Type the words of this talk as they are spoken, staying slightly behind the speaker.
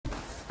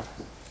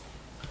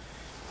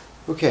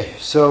Okay,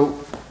 so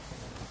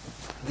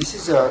this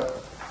is a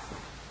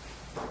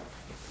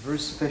very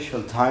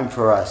special time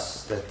for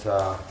us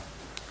that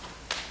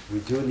we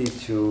do need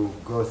to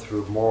go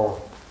through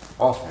more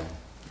often.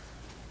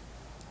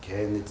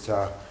 Okay, and it's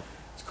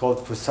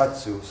called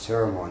Fusatsu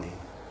ceremony.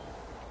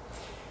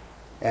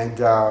 And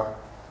there are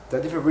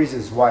different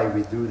reasons why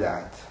we do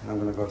that. And I'm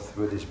going to go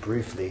through this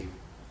briefly.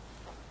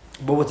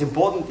 But what's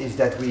important is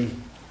that we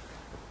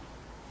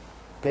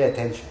pay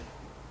attention.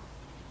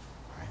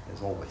 Right?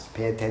 As always,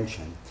 pay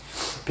attention.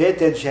 Pay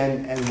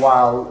attention, and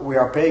while we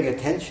are paying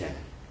attention,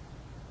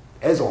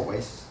 as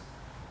always,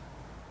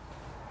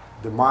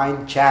 the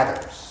mind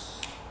chatters.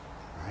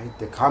 Right?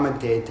 The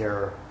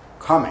commentator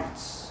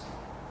comments.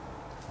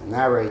 The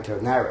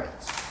narrator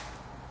narrates.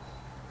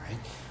 Right?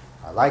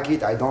 I like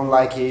it, I don't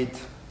like it.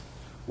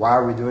 Why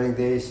are we doing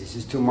this? This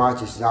is too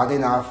much, it's not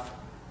enough.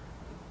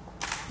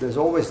 There's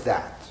always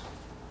that.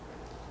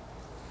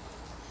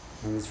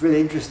 And it's really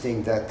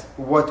interesting that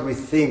what we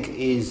think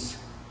is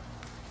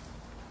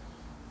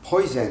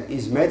poison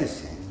is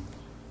medicine.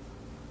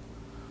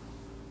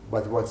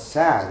 But what's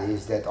sad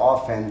is that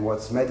often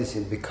what's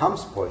medicine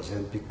becomes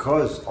poison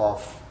because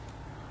of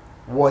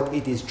what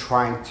it is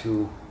trying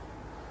to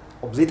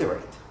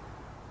obliterate.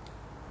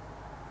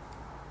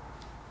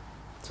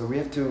 So we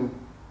have to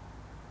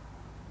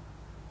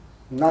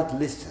not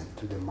listen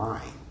to the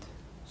mind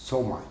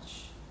so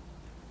much,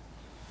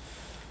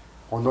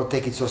 or not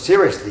take it so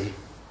seriously,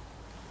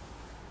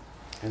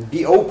 and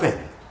be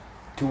open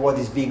to what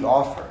is being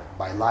offered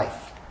by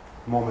life,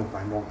 moment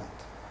by moment.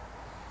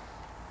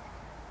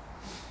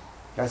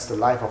 That's the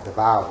life of the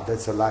vow.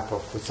 That's the life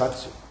of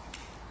Fusatsu.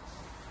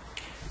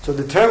 So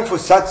the term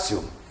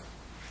Fusatsu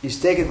is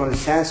taken from the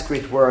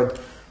Sanskrit word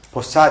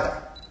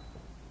posada,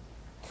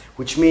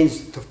 which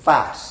means to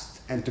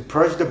fast and to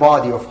purge the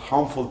body of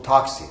harmful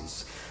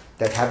toxins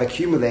that have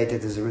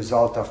accumulated as a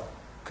result of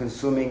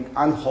consuming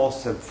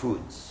unwholesome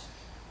foods.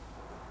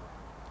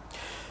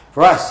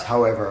 For us,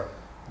 however,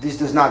 this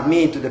does not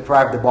mean to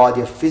deprive the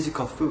body of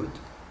physical food.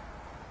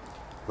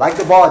 Like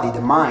the body,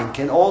 the mind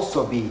can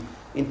also be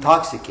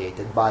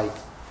intoxicated by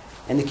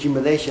an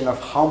accumulation of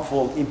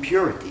harmful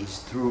impurities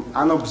through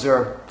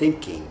unobserved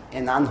thinking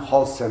and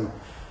unwholesome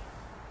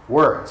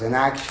words and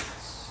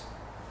actions.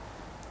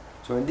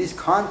 So in this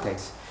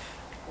context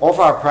of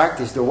our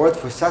practice, the word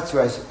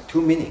Fusatsu has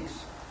two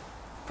meanings.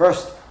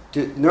 First,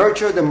 to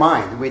nurture the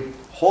mind with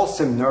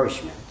wholesome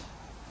nourishment.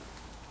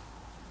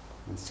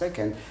 And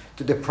second,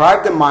 to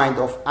deprive the mind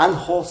of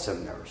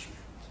unwholesome nourishment.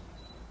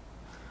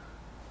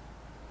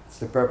 It's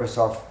the purpose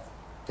of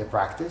the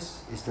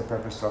practice, it's the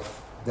purpose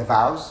of the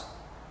vows,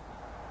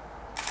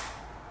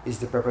 it's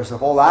the purpose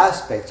of all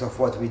aspects of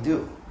what we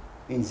do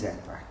in Zen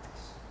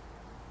practice.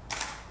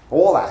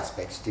 All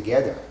aspects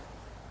together.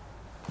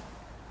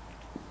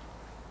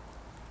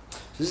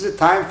 This is a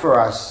time for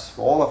us,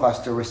 for all of us,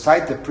 to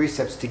recite the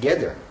precepts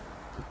together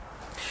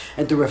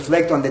and to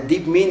reflect on the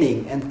deep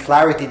meaning and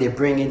clarity they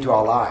bring into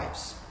our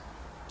lives,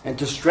 and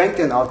to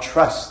strengthen our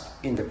trust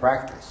in the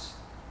practice.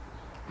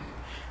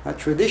 Now,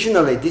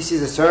 traditionally, this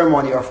is a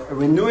ceremony of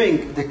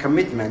renewing the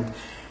commitment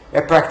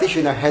a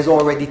practitioner has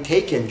already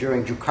taken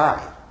during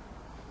Jukai.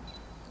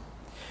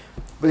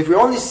 But if we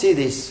only see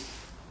things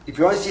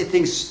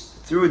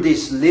through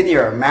this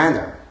linear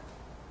manner,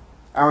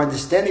 our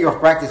understanding of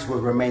practice will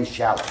remain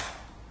shallow.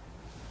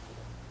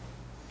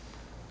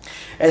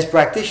 As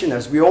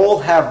practitioners, we all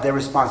have the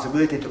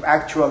responsibility to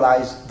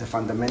actualize the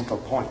fundamental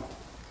point,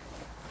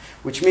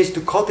 which means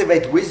to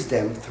cultivate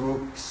wisdom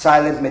through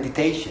silent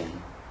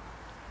meditation,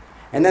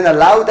 and then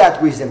allow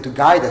that wisdom to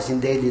guide us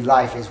in daily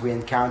life as we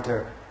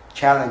encounter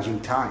challenging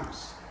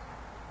times.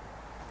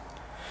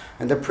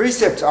 And the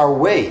precepts are a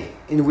way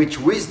in which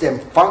wisdom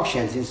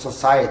functions in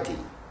society,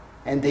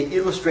 and they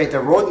illustrate a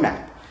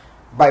roadmap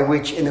by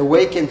which an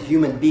awakened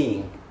human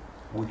being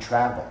would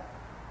travel.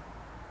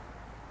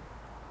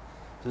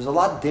 There's a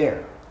lot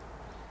there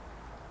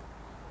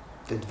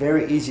that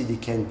very easily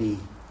can be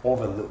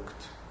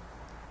overlooked.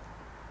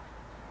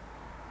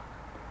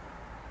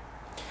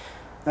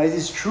 Now, it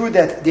is true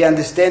that the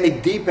understanding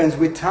deepens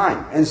with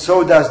time, and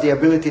so does the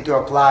ability to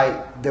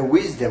apply the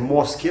wisdom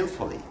more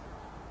skillfully.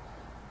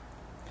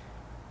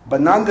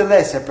 But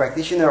nonetheless, a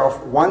practitioner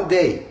of one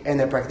day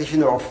and a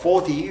practitioner of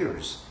 40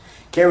 years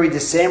carry the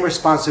same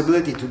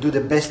responsibility to do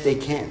the best they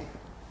can.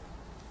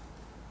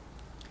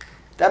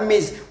 That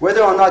means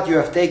whether or not you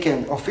have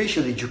taken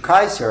officially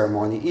Jukai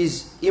ceremony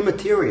is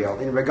immaterial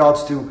in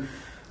regards to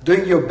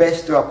doing your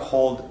best to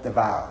uphold the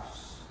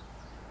vows.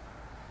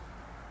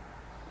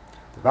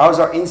 The vows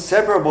are an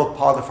inseparable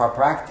part of our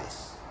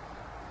practice.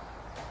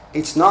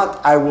 It's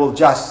not, I will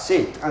just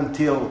sit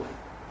until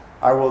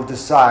I will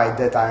decide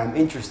that I am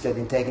interested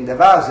in taking the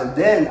vows, and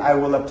then I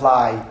will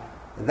apply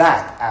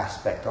that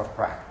aspect of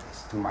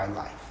practice to my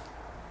life.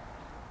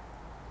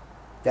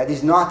 That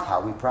is not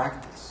how we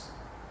practice.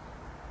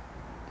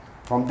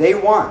 From day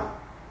one,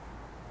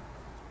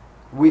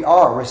 we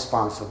are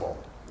responsible,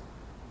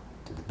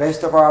 to the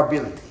best of our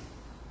ability,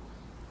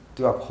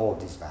 to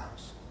uphold these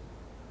vows.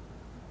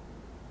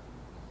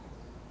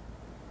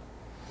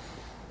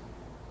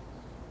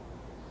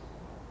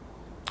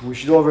 we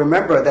should all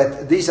remember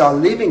that these are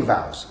living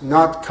vows,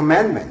 not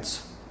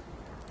commandments,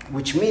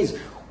 which means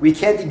we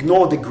can't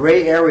ignore the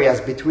gray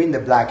areas between the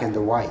black and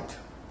the white.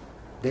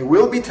 There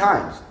will be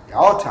times, there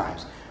are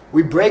times,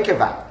 we break a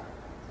vow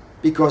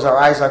because our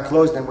eyes are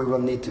closed, and we will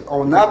need to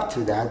own up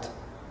to that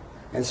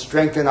and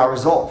strengthen our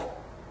resolve.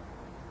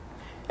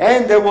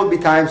 And there will be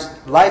times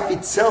life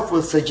itself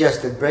will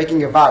suggest that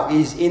breaking a vow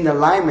is in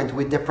alignment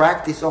with the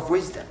practice of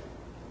wisdom.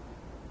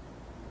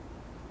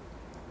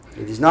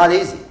 It is not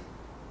easy.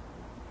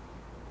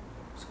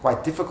 It's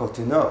quite difficult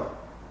to know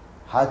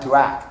how to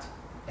act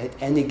at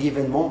any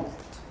given moment,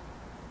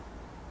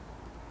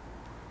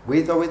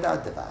 with or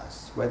without the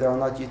vows, whether or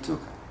not you took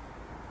them.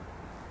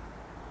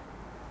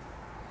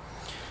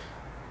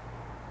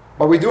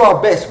 But we do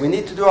our best. We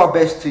need to do our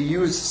best to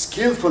use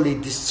skillfully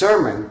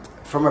discernment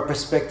from a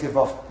perspective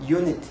of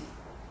unity.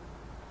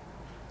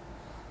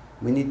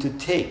 We need to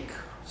take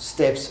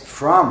steps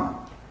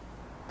from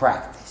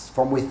practice,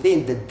 from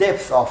within the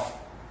depth of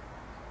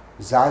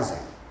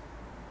Zazen.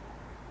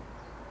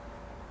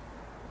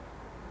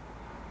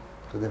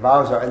 So the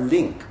vows are a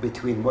link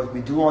between what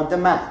we do on the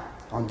mat,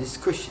 on this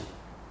cushion,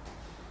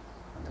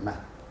 on the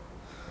mat.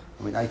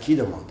 I mean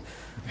Aikido mode.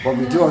 What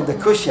we do on the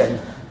cushion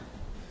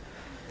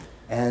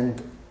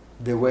and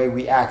the way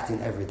we act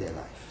in everyday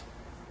life.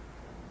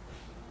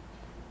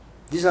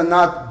 These are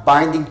not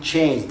binding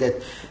chains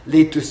that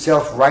lead to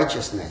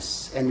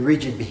self-righteousness and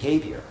rigid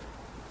behavior.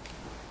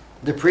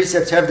 The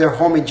precepts have their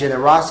home in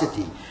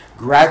generosity,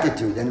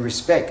 gratitude, and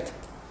respect.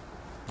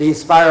 They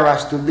inspire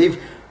us to live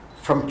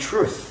from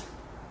truth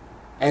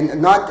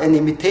and not an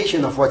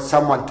imitation of what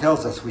someone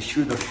tells us we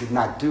should or should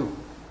not do.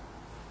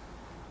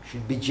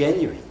 Should be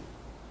genuine.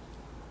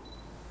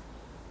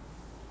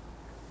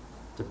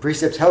 The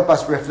precepts help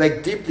us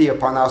reflect deeply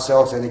upon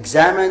ourselves and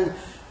examine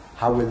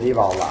how we live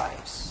our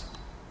lives.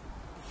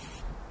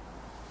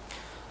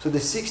 So the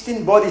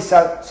 16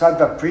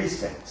 Bodhisattva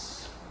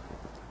precepts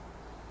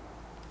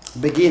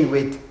begin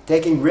with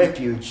taking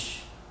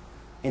refuge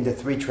in the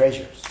three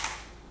treasures: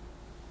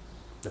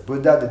 the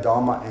Buddha, the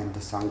Dharma, and the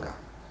Sangha.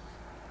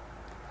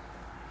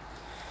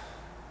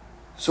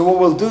 So what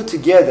we'll do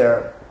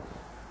together,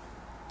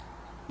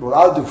 what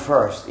I'll do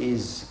first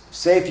is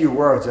say a few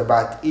words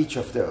about each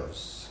of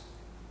those,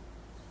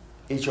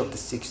 each of the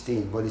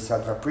 16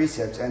 Bodhisattva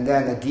precepts, and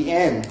then at the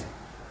end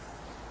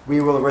we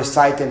will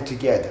recite them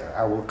together.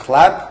 I will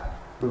clap,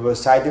 we will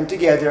recite them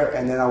together,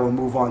 and then I will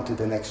move on to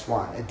the next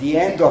one. At the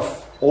end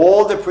of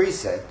all the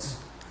precepts,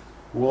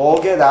 we'll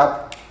all get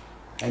up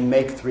and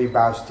make 3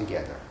 bows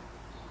together.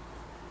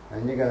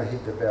 And you're going to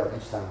hit the bell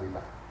each time we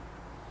bow.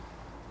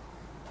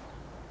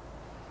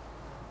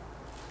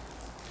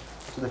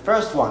 So the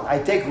first one, I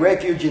take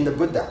refuge in the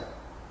Buddha.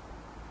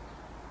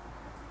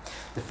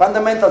 The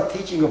fundamental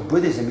teaching of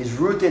Buddhism is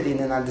rooted in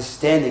an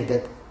understanding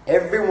that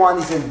everyone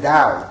is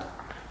endowed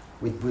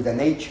with Buddha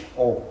nature,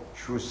 or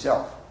true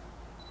self.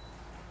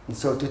 And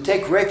so to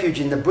take refuge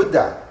in the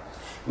Buddha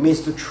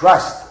means to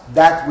trust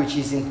that which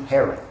is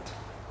inherent,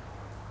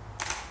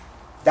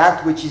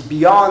 that which is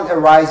beyond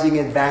arising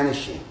and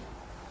vanishing,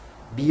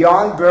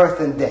 beyond birth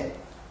and death.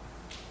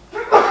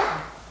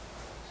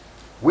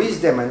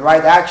 Wisdom and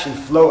right action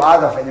flow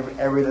out of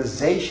a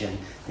realization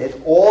that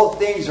all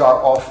things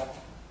are of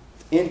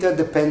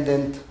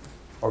interdependent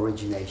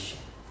origination.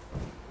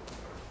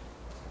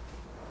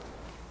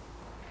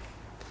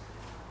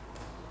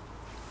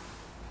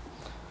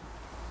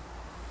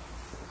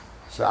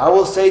 So I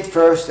will say it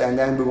first, and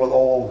then we will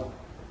all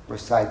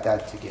recite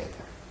that together.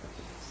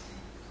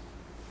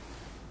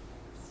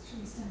 Should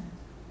we stand?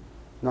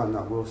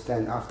 No, we'll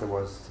stand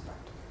afterwards.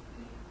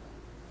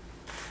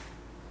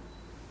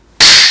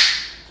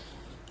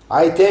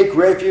 I take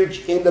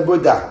refuge in the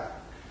Buddha.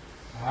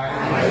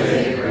 I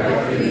take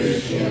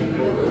refuge in the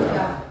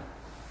Buddha.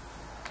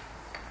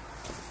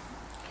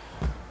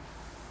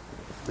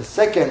 The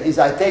second is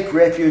I take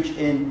refuge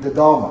in the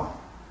Dharma.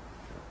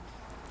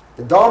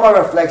 The Dharma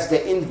reflects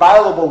the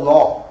inviolable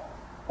law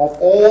of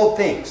all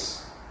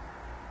things,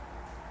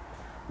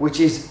 which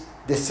is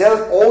the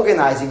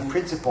self-organizing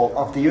principle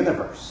of the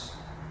universe.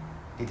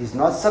 It is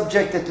not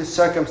subjected to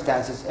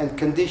circumstances and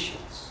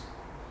conditions,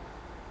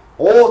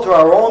 or to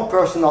our own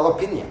personal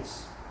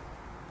opinions.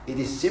 It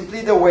is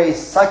simply the way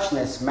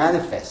suchness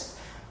manifests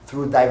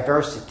through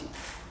diversity.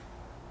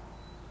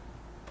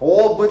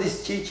 All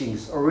Buddhist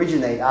teachings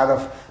originate out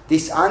of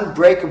this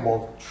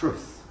unbreakable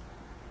truth.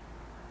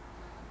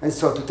 And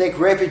so to take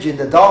refuge in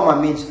the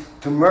Dharma means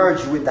to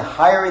merge with the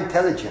higher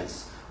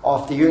intelligence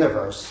of the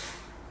universe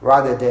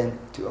rather than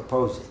to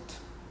oppose it.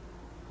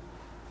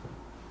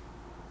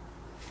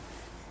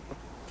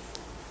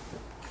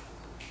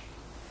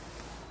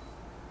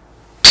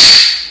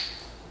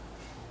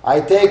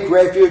 I take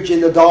refuge in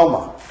the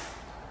Dharma.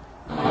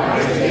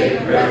 I take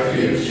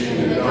refuge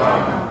in the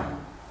Dharma.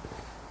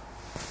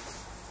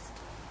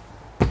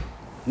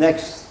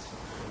 Next,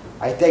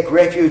 I take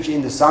refuge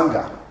in the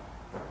Sangha.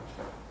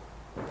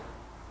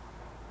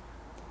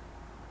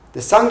 The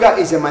Sangha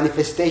is a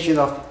manifestation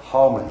of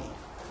harmony.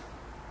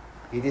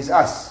 It is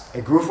us,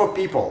 a group of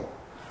people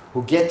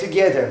who get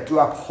together to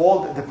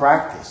uphold the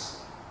practice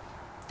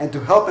and to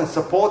help and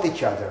support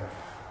each other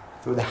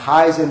through the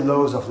highs and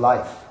lows of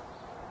life.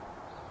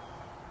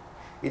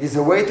 It is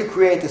a way to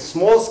create a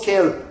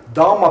small-scale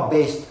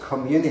Dharma-based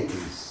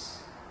communities.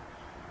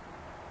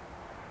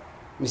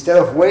 Instead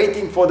of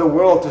waiting for the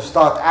world to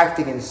start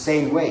acting in the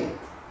same way,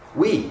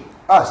 we,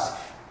 us,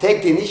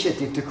 take the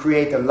initiative to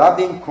create a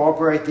loving,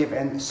 cooperative,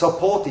 and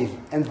supportive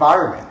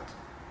environment.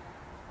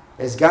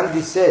 As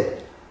Gandhi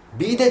said,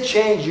 be the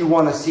change you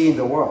want to see in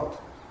the world.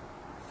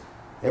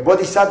 A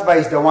bodhisattva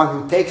is the one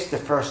who takes the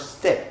first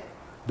step,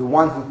 the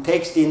one who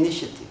takes the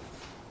initiative,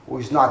 who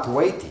is not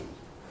waiting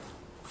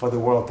for the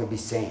world to be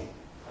sane.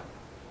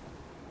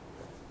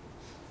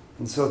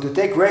 And so to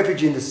take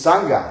refuge in the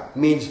Sangha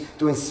means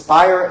to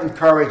inspire,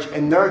 encourage,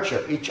 and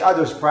nurture each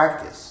other's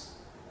practice,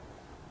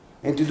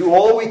 and to do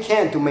all we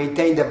can to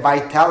maintain the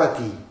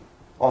vitality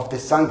of the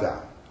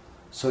Sangha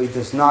so it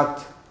does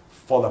not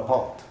fall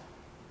apart.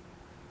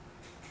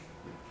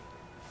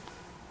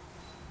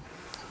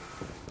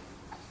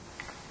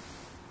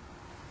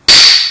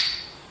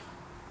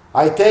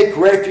 I take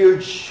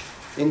refuge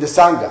in the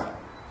Sangha.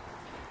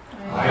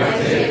 I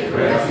take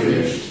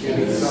refuge in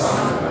the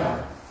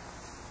Sangha.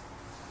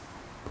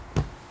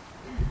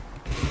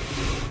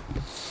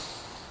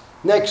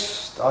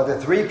 Next are the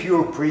 3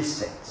 pure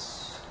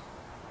precepts.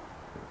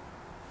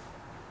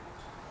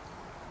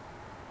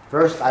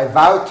 First, I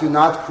vow to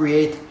not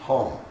create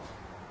harm.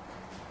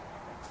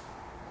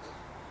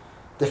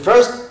 The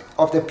first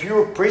of the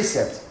pure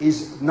precepts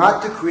is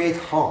not to create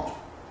harm.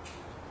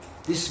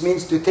 This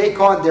means to take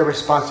on the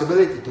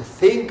responsibility to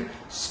think,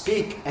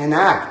 speak, and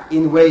act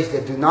in ways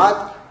that do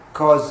not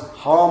cause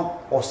harm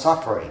or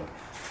suffering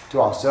to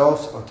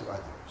ourselves or to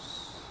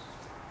others.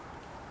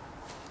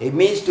 It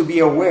means to be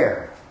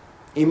aware.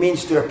 It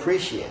means to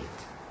appreciate.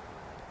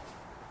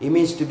 It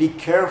means to be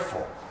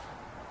careful.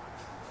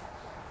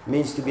 It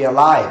means to be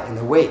alive and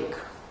awake.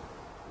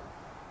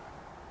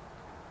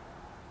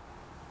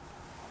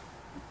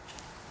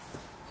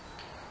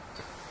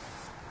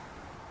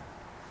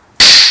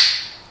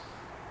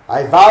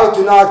 I vow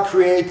to not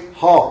create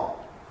harm.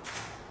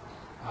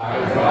 I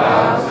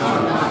vow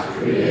to not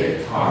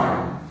create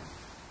harm.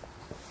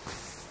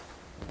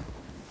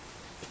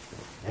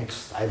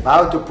 Next, I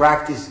vow to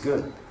practice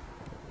good.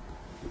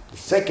 The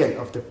second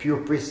of the pure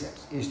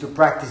precepts is to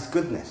practice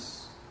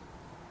goodness.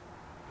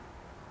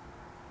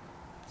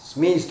 This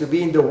means to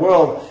be in the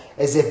world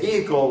as a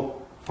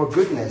vehicle for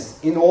goodness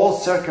in all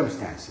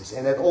circumstances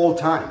and at all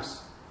times.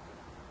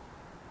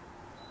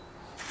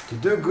 To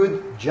do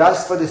good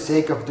just for the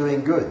sake of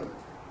doing good,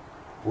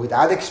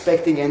 without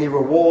expecting any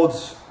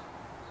rewards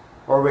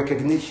or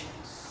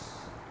recognitions,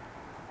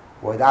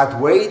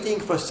 without waiting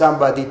for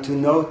somebody to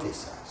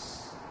notice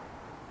us,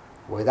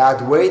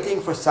 without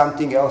waiting for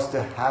something else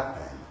to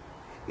happen.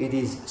 It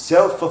is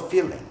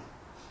self-fulfilling.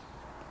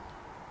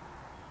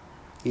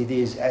 It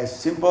is as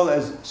simple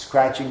as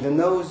scratching the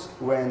nose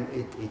when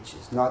it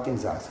itches, not in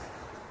zazen.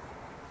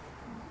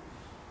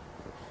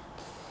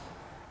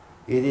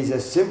 It is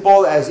as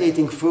simple as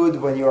eating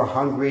food when you're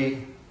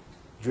hungry,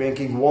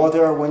 drinking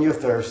water when you're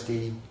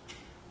thirsty,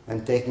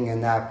 and taking a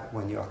nap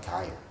when you're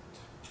tired.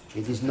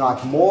 It is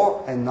not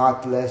more and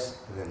not less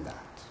than that.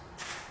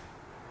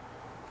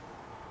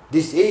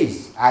 This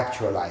is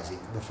actualizing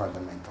the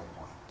fundamental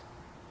point.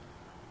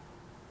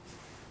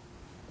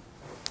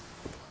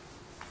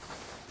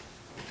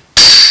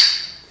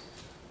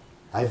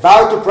 I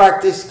vow to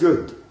practice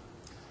good.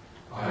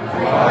 I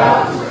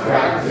vow to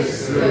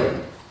practice good.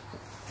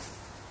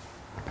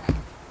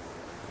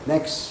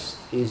 Next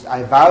is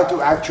I vow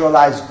to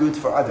actualize good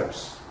for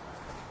others.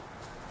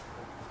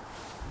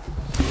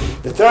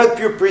 The third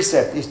pure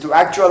precept is to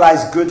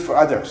actualize good for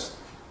others.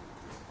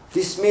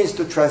 This means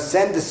to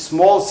transcend the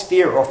small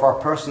sphere of our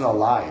personal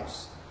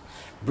lives,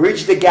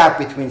 bridge the gap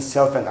between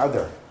self and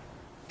other,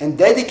 and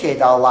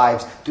dedicate our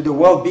lives to the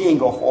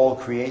well-being of all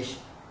creation.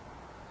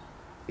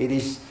 It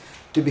is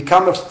to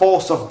become a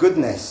force of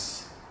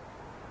goodness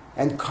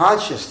and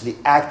consciously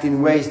act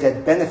in ways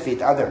that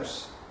benefit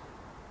others.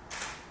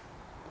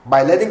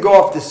 By letting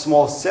go of the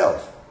small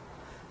self,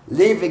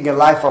 living a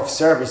life of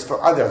service for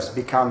others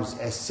becomes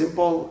as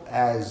simple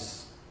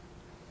as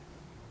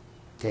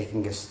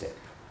taking a step.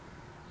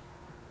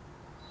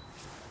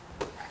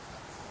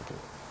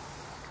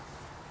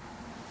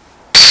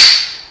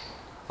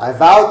 I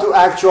vow to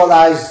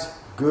actualize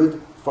good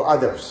for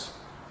others.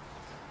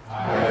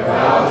 I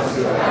vow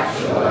to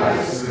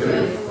actualize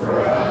good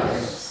for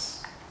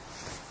others.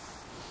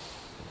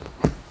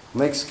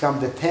 Next come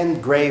the 10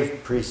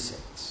 grave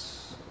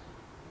precepts,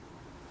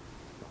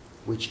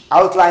 which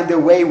outline the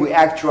way we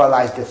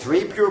actualize the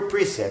 3 pure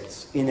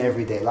precepts in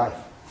everyday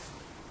life.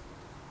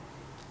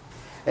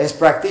 As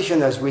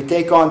practitioners, we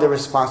take on the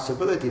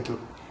responsibility to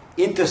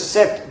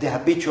intercept the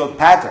habitual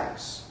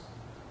patterns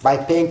by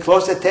paying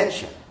close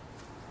attention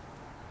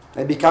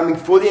and becoming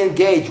fully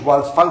engaged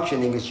while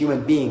functioning as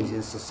human beings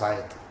in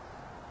society.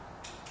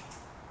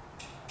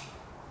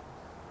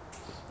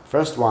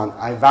 First one,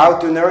 I vow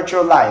to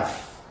nurture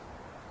life.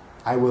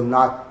 I will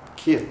not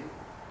kill.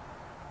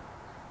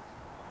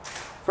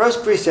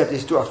 First precept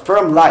is to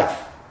affirm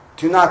life,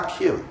 to not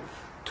kill.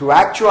 To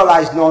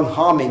actualize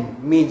non-harming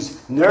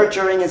means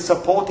nurturing and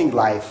supporting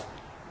life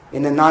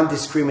in a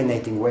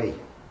non-discriminating way.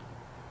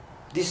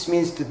 This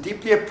means to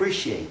deeply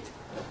appreciate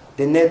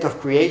the net of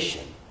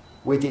creation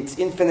with its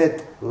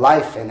infinite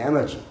life and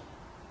energy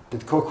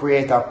that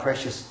co-create our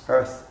precious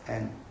earth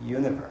and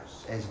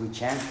universe as we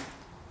chant.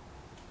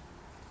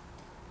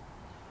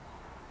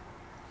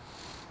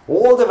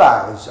 All the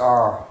vows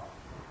are,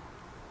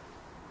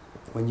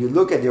 when you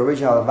look at the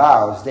original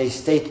vows, they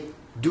state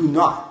do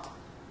not.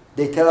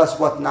 They tell us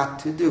what not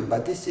to do,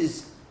 but this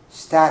is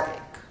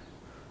static.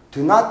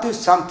 To not do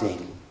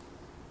something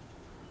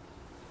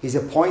is a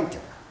pointer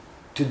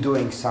to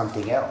doing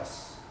something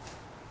else.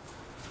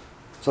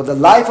 So the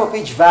life of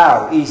each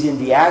vow is in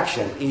the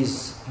action,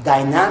 is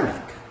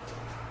dynamic,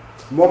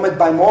 moment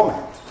by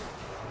moment,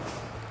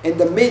 in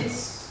the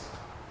midst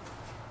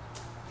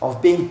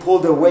of being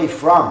pulled away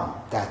from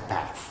that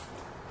path.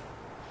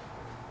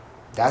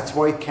 That's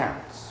where it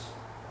counts.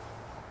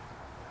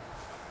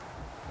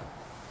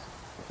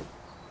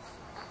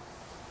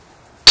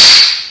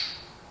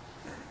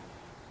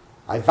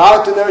 I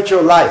vow to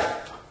nurture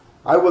life.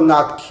 I will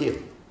not kill.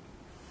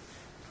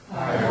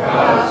 I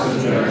vow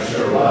to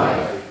nurture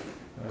life.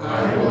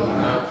 I will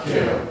not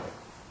kill.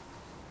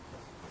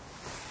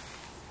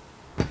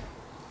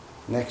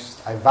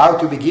 Next, I vow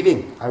to be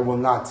giving. I will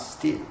not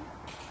steal.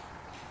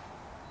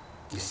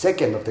 The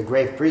second of the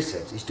grave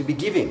precepts is to be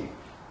giving,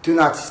 to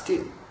not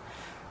steal,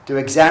 to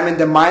examine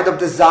the mind of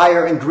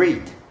desire and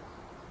greed,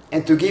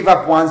 and to give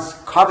up one's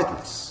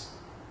covetousness.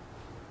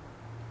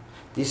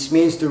 This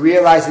means to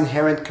realize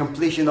inherent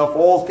completion of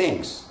all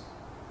things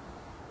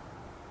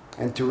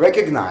and to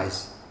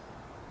recognize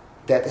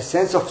that a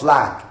sense of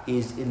lack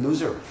is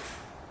illusory.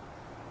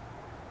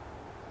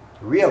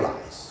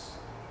 Realize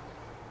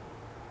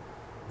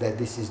that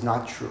this is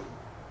not true.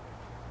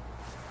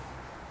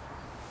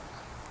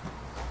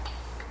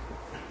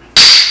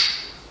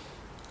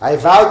 I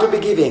vow to be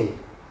giving.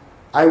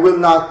 I will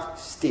not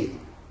steal.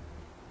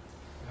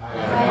 I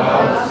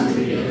vow to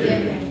be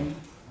giving.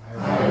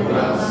 I will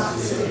not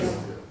steal.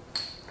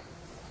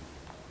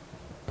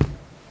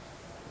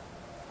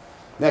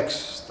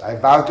 Next, I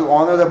vow to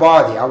honor the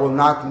body. I will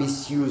not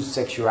misuse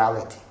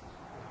sexuality.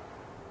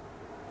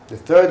 The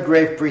third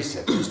grave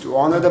precept is to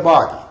honor the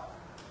body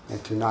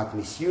and to not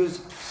misuse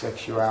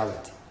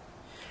sexuality.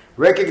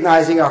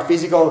 Recognizing our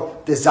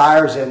physical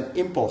desires and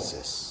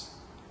impulses,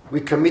 we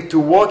commit to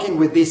working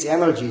with these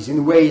energies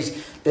in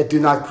ways that do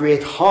not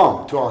create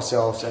harm to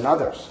ourselves and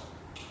others.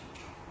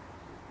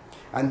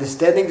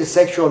 Understanding the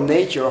sexual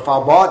nature of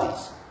our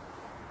bodies,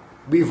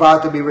 we vow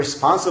to be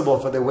responsible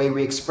for the way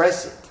we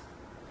express it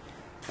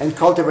and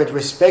cultivate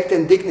respect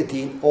and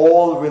dignity in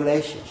all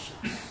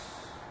relationships.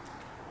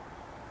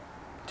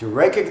 To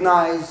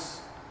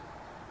recognize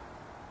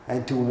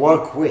and to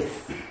work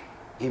with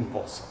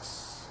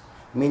impulses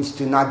means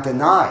to not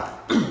deny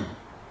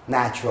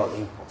natural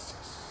impulses.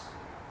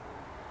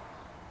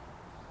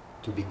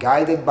 To be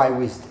guided by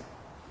wisdom.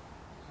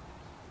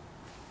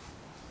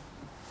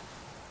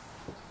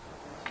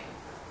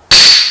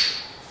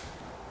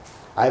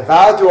 I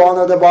vow to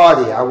honor the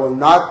body. I will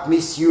not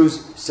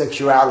misuse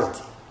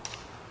sexuality.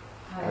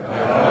 I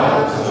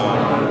vow to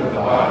honor the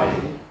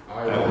body.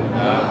 I will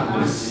not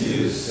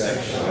misuse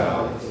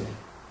sexuality.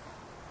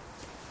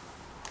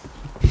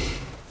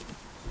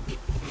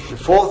 The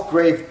fourth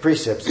grave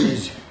precept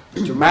is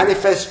to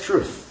manifest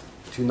truth,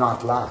 to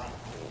not lie.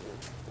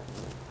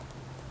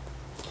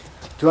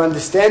 To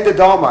understand the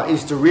Dharma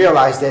is to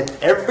realize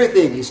that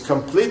everything is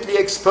completely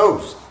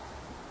exposed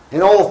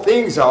and all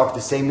things are of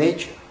the same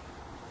nature.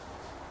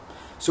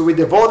 So we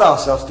devote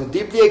ourselves to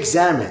deeply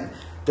examine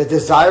the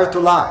desire to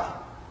lie.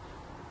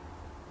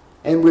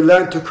 And we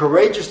learn to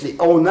courageously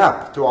own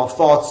up to our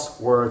thoughts,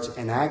 words,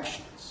 and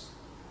actions,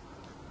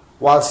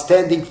 while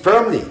standing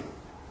firmly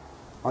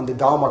on the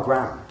Dharma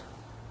ground.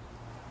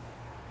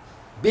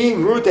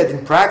 Being rooted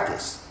in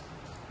practice,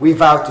 we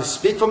vow to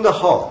speak from the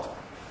heart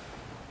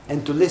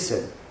and to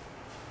listen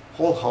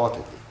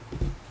wholeheartedly.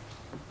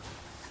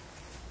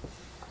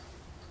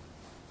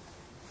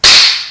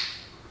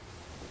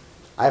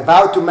 I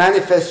vow to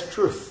manifest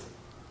truth.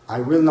 I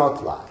will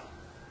not lie.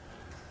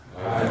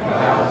 I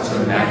vow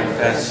to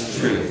manifest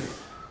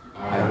truth.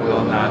 I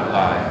will not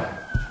lie.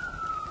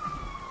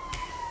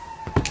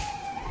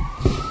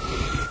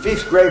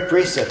 Fifth grave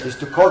precept is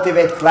to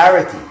cultivate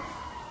clarity,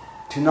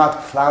 to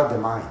not cloud the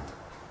mind.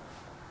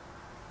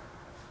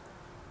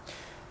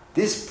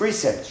 This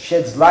precept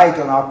sheds light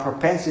on our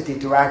propensity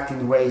to act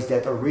in ways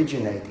that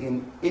originate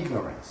in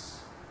ignorance.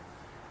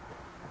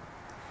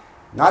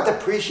 Not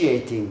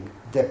appreciating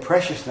the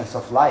preciousness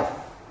of life,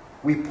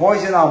 we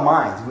poison our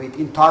minds with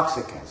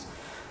intoxicants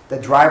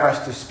that drive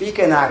us to speak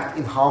and act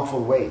in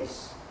harmful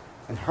ways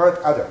and hurt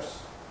others.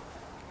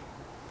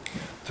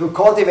 Through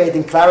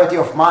cultivating clarity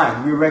of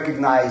mind, we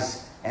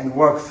recognize and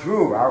work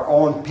through our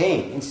own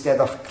pain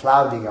instead of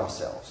clouding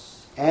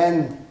ourselves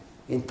and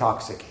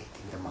intoxicating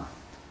the mind.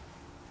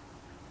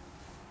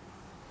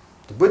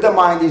 The Buddha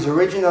mind is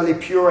originally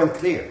pure and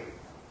clear.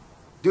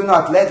 Do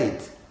not let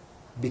it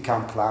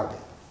become clouded.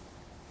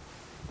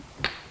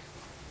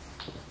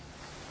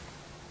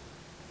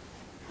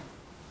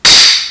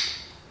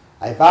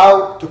 I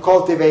vow to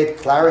cultivate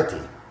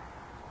clarity.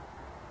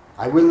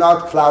 I will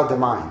not cloud the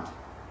mind.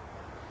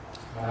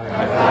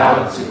 I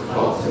vow to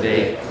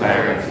cultivate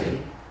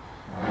clarity.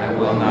 I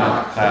will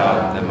not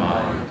cloud the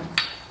mind.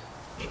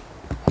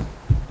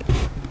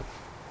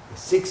 The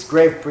sixth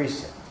grave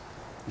precept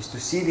is to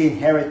see the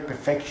inherent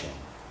perfection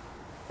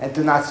and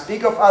to not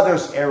speak of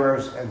others'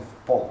 errors and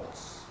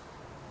faults.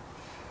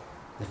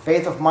 The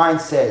faith of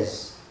mind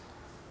says,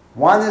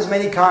 one has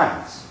many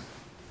kinds,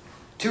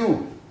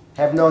 two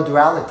have no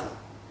duality.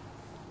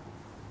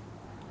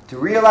 To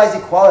realize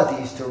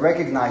equality is to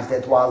recognize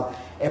that while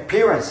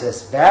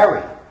appearances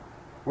vary,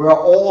 we are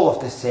all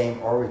of the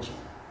same origin.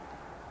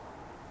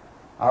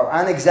 Our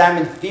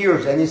unexamined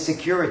fears and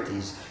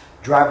insecurities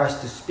drive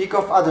us to speak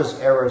of others'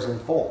 errors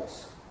and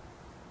faults,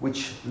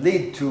 which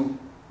lead to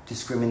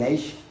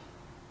discrimination,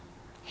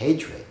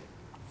 hatred,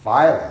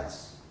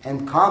 violence,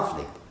 and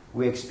conflict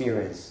we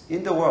experience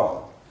in the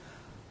world.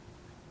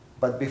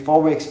 But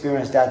before we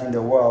experience that in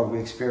the world, we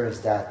experience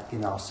that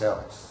in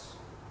ourselves.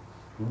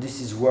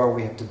 This is where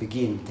we have to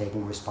begin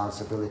taking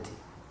responsibility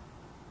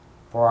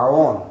for our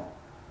own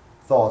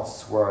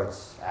thoughts,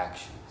 words,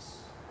 actions.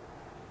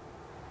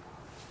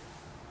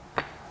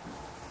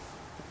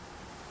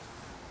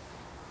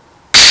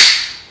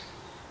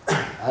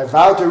 I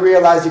vow to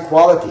realize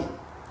equality.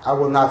 I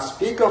will not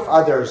speak of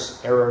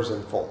others' errors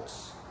and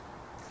faults.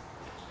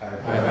 I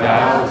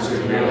vow to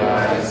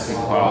realize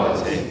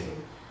equality.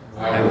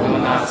 I will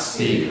not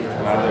speak of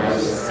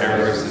others'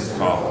 errors and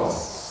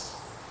faults.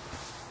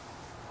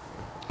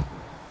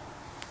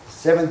 The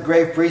seventh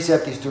grave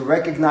precept is to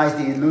recognize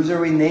the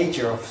illusory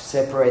nature of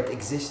separate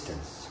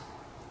existence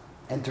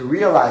and to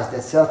realize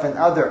that self and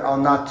other are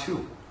not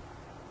two.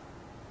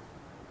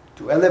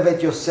 To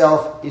elevate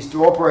yourself is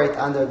to operate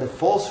under the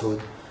falsehood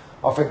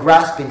of a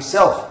grasping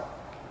self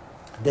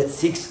that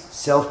seeks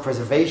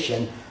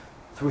self-preservation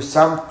through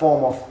some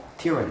form of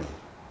tyranny.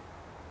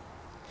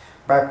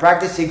 By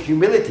practicing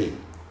humility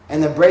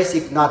and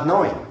embracing not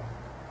knowing,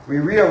 we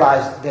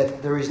realize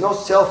that there is no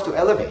self to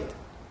elevate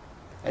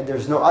and there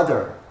is no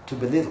other to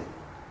belittle.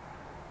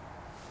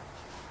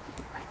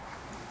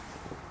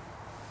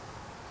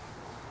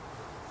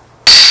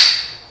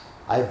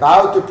 I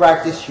vow to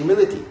practice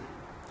humility.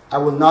 I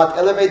will not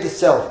elevate the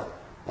self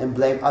and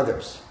blame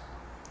others.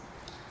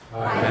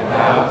 I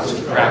vow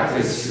to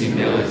practice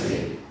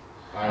humility.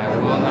 I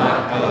will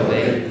not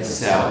elevate the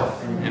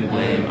self and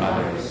blame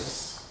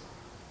others.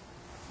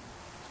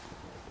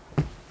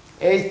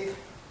 Eighth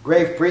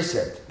grave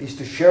precept is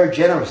to share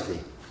generously.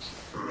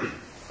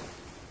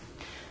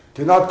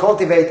 To not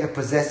cultivate a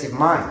possessive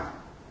mind.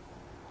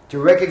 To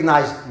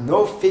recognize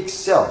no fixed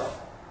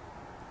self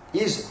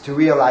is to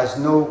realize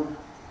that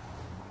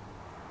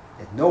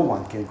no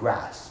one can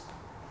grasp.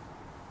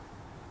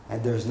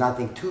 And there is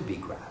nothing to be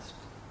grasped.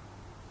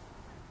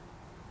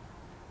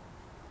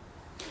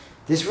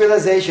 This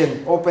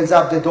realization opens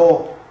up the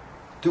door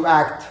to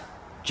act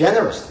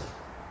generously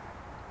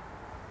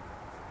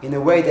in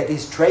a way that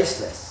is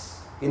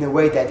traceless, in a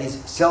way that is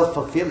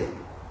self-fulfilling,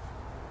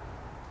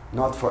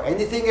 not for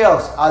anything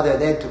else other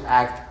than to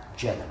act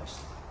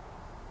generously.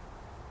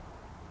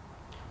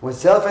 When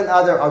self and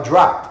other are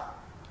dropped,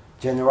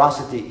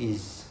 generosity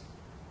is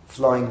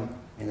flowing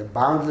in a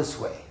boundless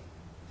way,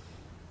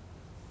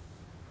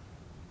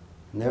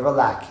 never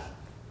lacking.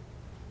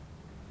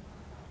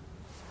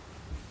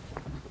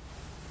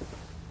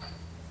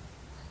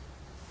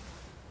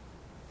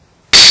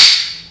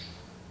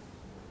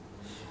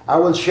 I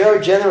will share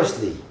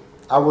generously.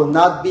 I will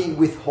not be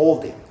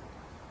withholding.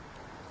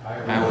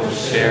 I will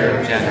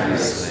share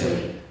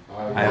generously.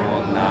 I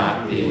will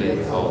not be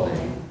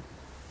withholding.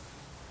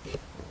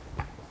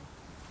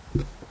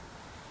 The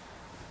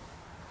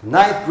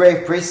ninth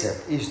grave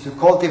precept is to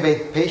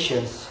cultivate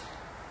patience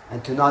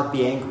and to not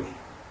be angry.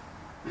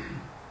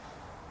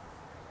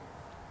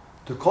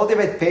 To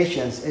cultivate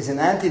patience is an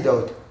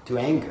antidote to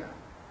anger.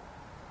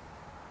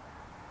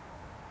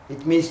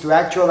 It means to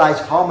actualize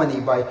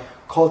harmony by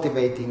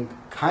cultivating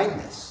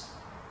kindness.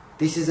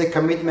 This is a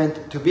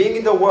commitment to being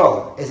in the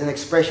world as an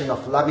expression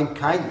of loving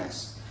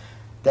kindness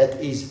that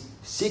is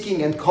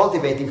seeking and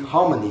cultivating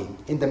harmony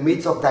in the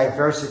midst of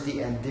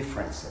diversity and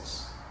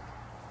differences.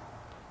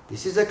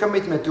 This is a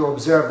commitment to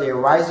observe the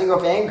arising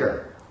of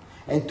anger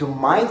and to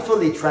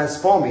mindfully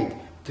transform it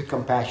to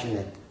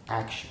compassionate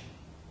action.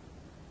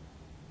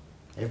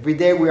 Every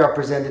day we are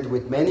presented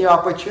with many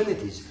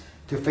opportunities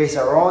to face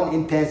our own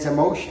intense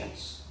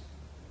emotions,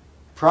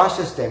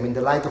 process them in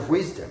the light of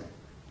wisdom,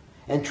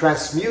 and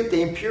transmute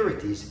the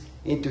impurities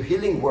into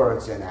healing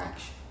words and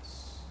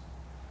actions.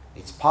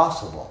 It's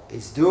possible,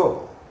 it's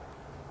doable,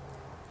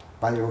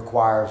 but it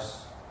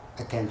requires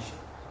attention.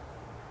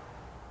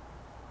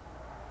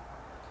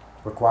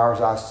 It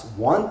requires us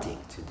wanting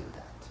to do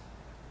that.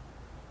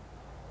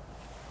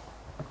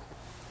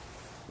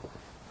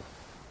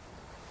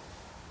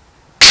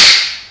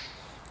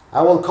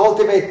 I will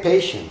cultivate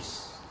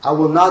patience. I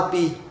will not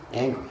be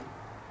angry.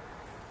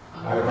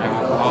 I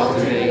will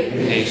cultivate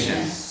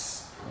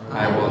patience.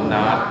 I will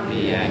not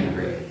be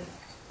angry.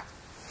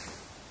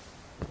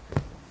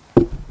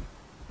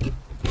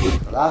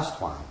 The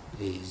last one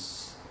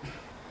is,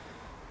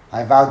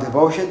 I vow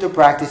devotion to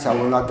practice. I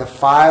will not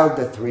defile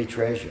the three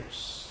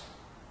treasures.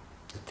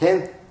 The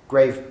 10th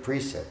grave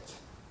precept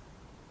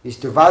is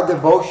to vow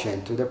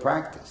devotion to the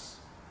practice.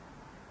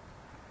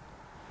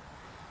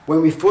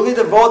 When we fully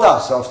devote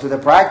ourselves to the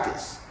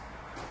practice,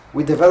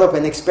 we develop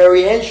an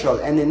experiential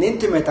and an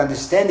intimate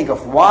understanding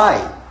of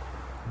why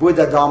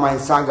Buddha, Dharma, and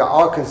Sangha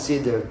are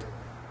considered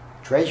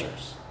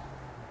treasures.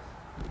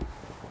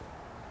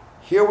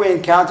 Here we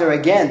encounter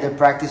again the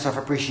practice of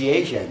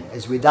appreciation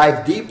as we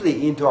dive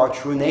deeply into our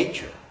true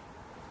nature,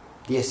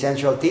 the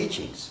essential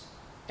teachings,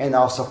 and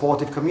our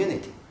supportive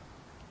community.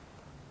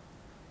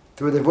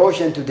 Through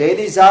devotion to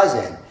daily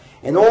zazen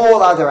and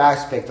all other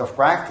aspects of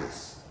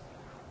practice,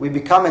 we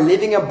become a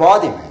living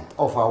embodiment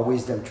of our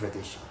wisdom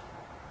tradition.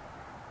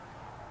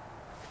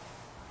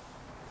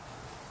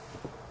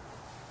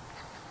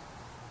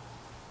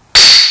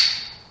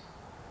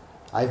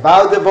 I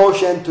vow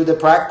devotion to the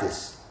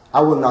practice.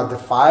 I will not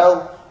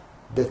defile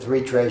the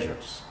three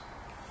treasures.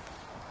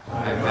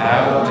 I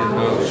vow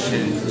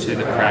devotion to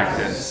the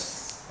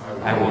practice.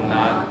 I will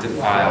not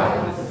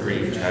defile the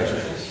three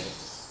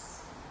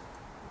treasures.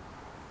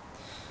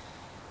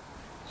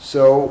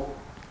 So,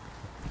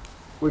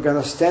 we're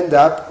going to stand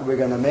up. We're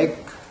going to make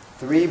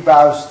 3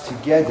 bows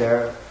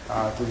together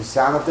to the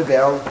sound of the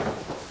bell.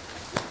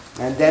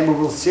 And then we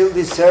will seal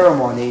this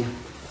ceremony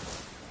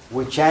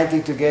with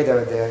chanting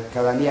together the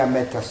Kalaniya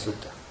Metta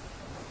Sutta.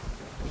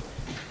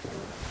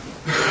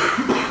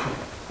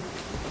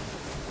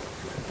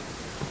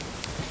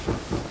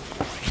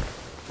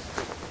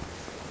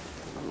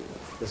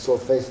 Let's all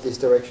face this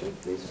direction,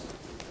 please.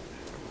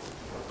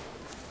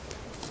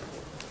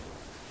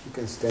 You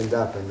can stand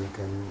up and you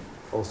can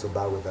also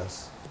bow with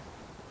us.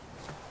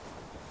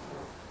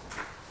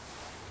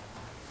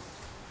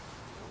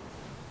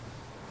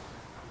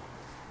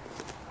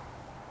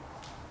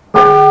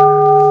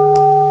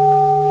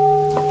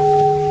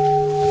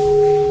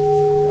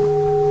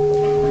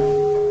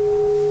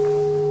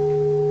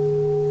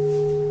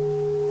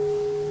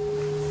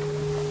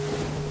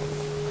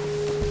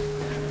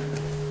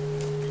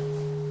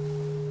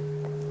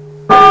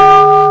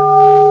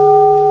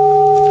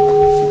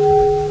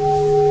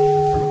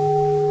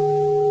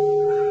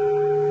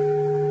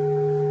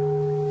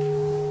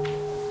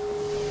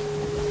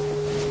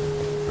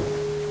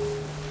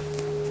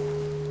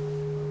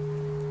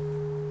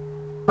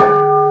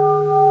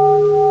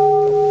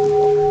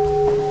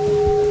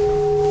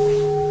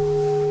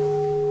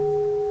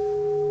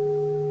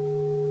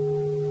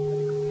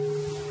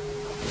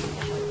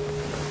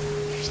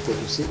 Take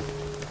your seat.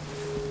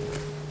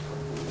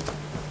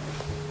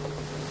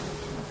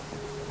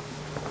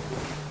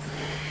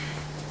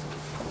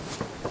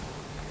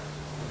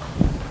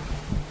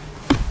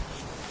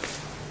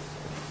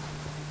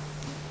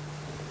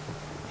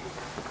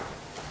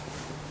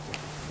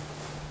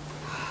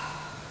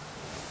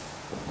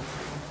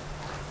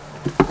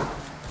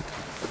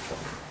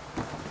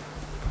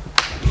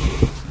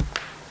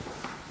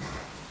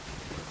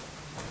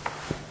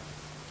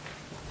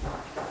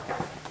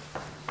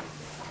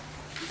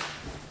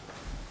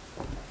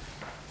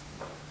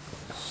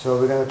 So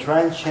we're going to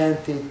try and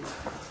chant it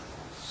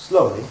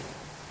slowly,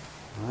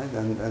 right?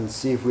 And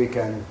see if we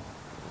can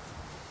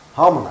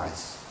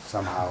harmonize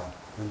somehow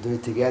and do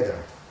it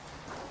together.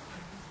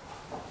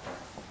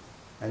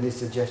 Any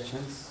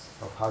suggestions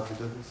of how to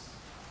do this?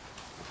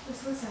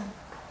 Just listen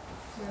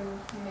to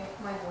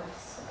my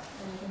voice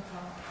and you can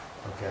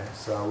follow. Okay,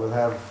 so we'll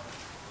have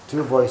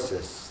 2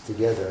 voices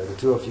together. The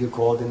 2 of you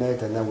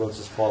coordinate and then we'll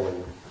just follow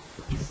you.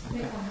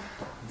 Make one.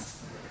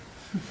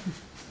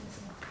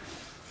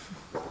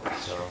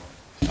 So.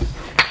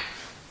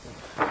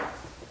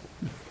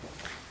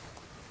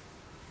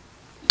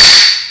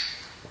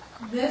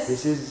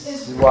 This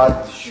is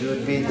what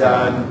should be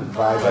done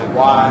by the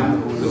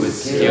one who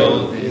is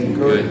skilled in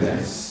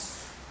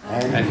goodness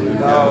and who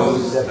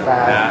knows the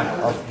path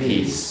of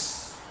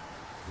peace.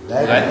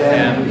 Let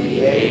them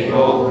be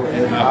able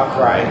and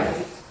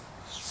upright,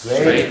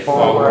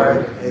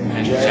 straightforward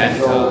and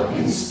gentle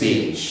in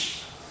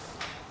speech,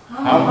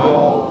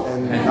 humble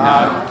and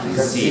not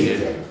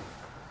conceited,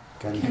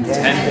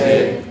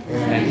 contented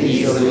and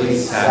easily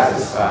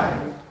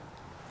satisfied,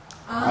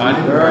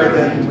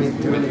 unburdened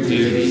with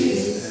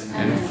duties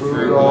and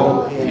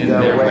frugal in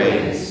their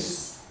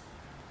ways,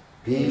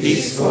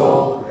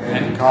 peaceful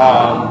and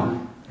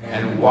calm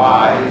and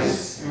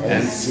wise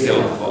and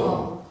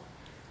skillful,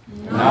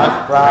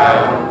 not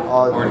proud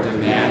or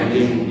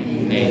demanding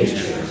in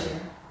nature.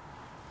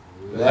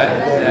 Let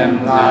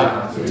them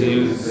not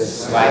do the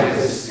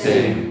slightest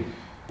thing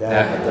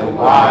that the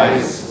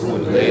wise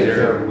would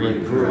later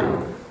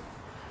reprove,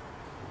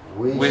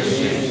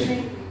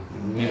 wishing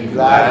in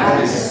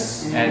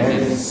gladness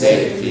and in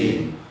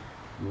safety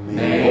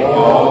may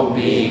all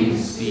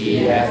beings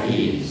be at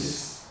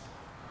ease.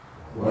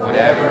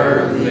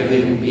 Whatever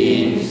living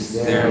beings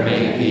there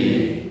may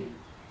be,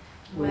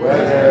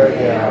 whether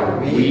they are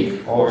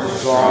weak or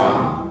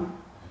strong,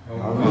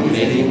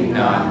 omitting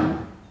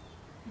none,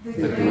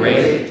 the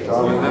great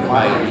or the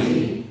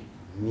mighty,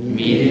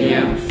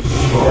 medium,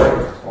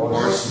 short,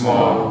 or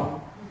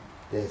small,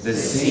 the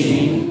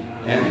seen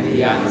and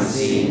the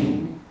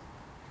unseen,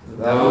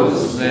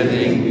 those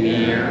living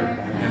near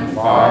and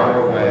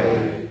far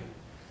away,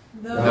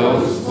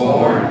 those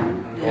born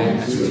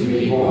and to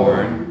be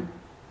born,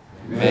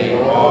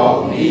 may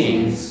all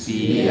beings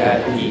be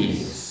at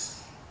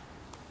peace.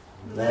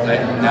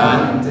 Let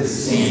none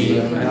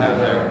deceive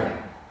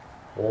another,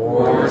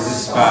 or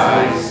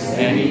despise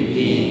any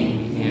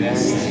being in any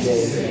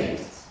state.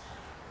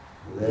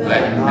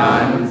 Let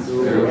none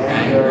through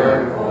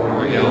anger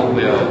or ill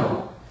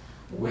will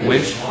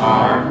wish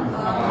harm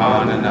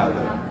upon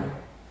another.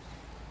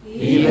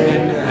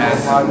 Even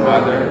as a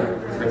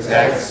mother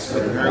protects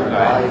with her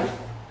life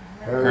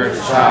her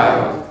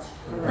child,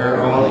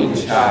 her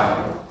only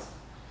child,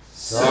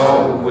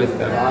 so with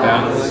a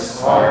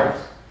boundless heart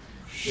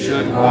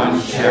should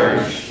one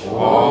cherish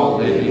all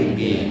living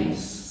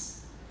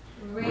beings,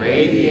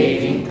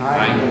 radiating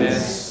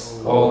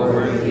kindness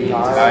over the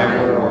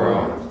entire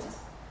world,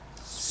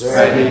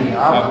 spreading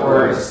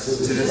upwards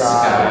to the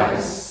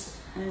skies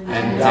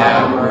and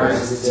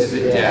downwards to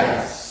the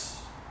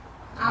depths,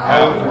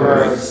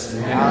 outwards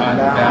and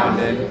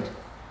unbounded,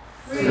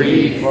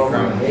 free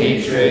from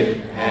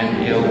hatred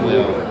and ill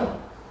will.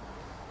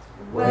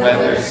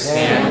 Whether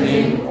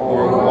standing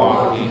or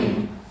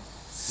walking,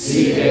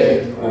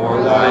 seated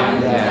or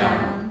lying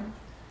down,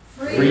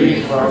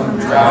 free from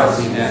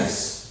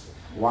drowsiness,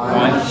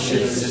 one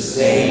should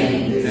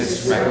sustain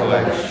this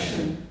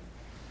recollection.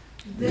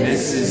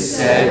 This is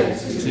said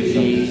to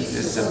be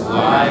the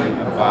sublime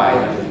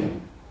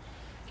abiding,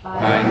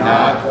 by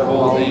not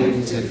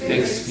holding to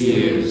fixed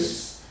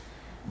views,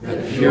 the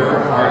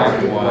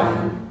pure-hearted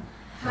one,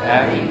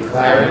 having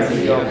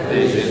clarity of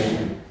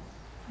vision,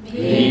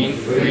 being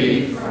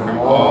free from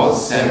all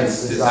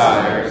sense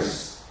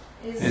desires,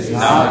 is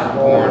not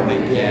born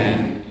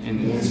again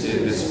into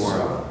this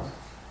world.